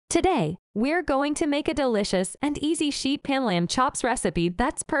Today, we're going to make a delicious and easy sheet pan lamb chops recipe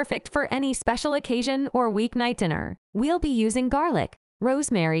that's perfect for any special occasion or weeknight dinner. We'll be using garlic,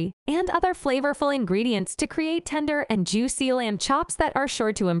 rosemary, and other flavorful ingredients to create tender and juicy lamb chops that are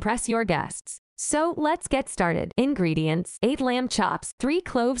sure to impress your guests. So let's get started. Ingredients: 8 lamb chops, 3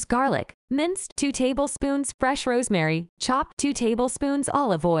 cloves garlic, minced 2 tablespoons fresh rosemary, chopped 2 tablespoons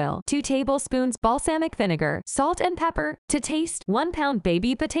olive oil, 2 tablespoons balsamic vinegar, salt and pepper to taste, 1 pound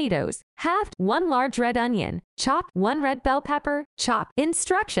baby potatoes, halved 1 large red onion, chopped 1 red bell pepper, chopped.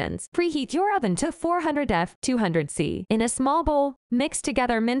 Instructions: preheat your oven to 400 F 200 C. In a small bowl, mix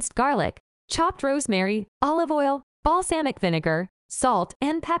together minced garlic, chopped rosemary, olive oil, balsamic vinegar, salt,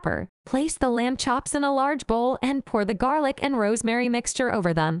 and pepper. Place the lamb chops in a large bowl and pour the garlic and rosemary mixture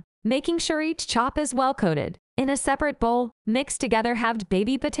over them, making sure each chop is well coated. In a separate bowl, mix together halved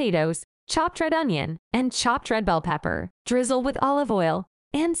baby potatoes, chopped red onion, and chopped red bell pepper. Drizzle with olive oil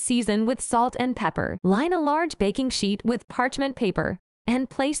and season with salt and pepper. Line a large baking sheet with parchment paper and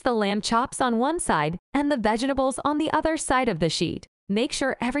place the lamb chops on one side and the vegetables on the other side of the sheet. Make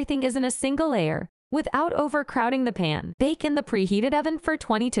sure everything is in a single layer without overcrowding the pan. Bake in the preheated oven for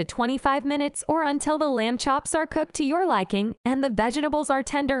 20 to 25 minutes or until the lamb chops are cooked to your liking and the vegetables are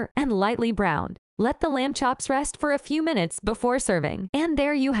tender and lightly browned. Let the lamb chops rest for a few minutes before serving. And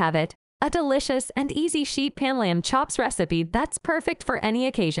there you have it, a delicious and easy sheet pan lamb chops recipe that's perfect for any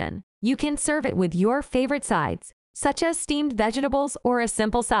occasion. You can serve it with your favorite sides, such as steamed vegetables or a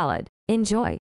simple salad. Enjoy!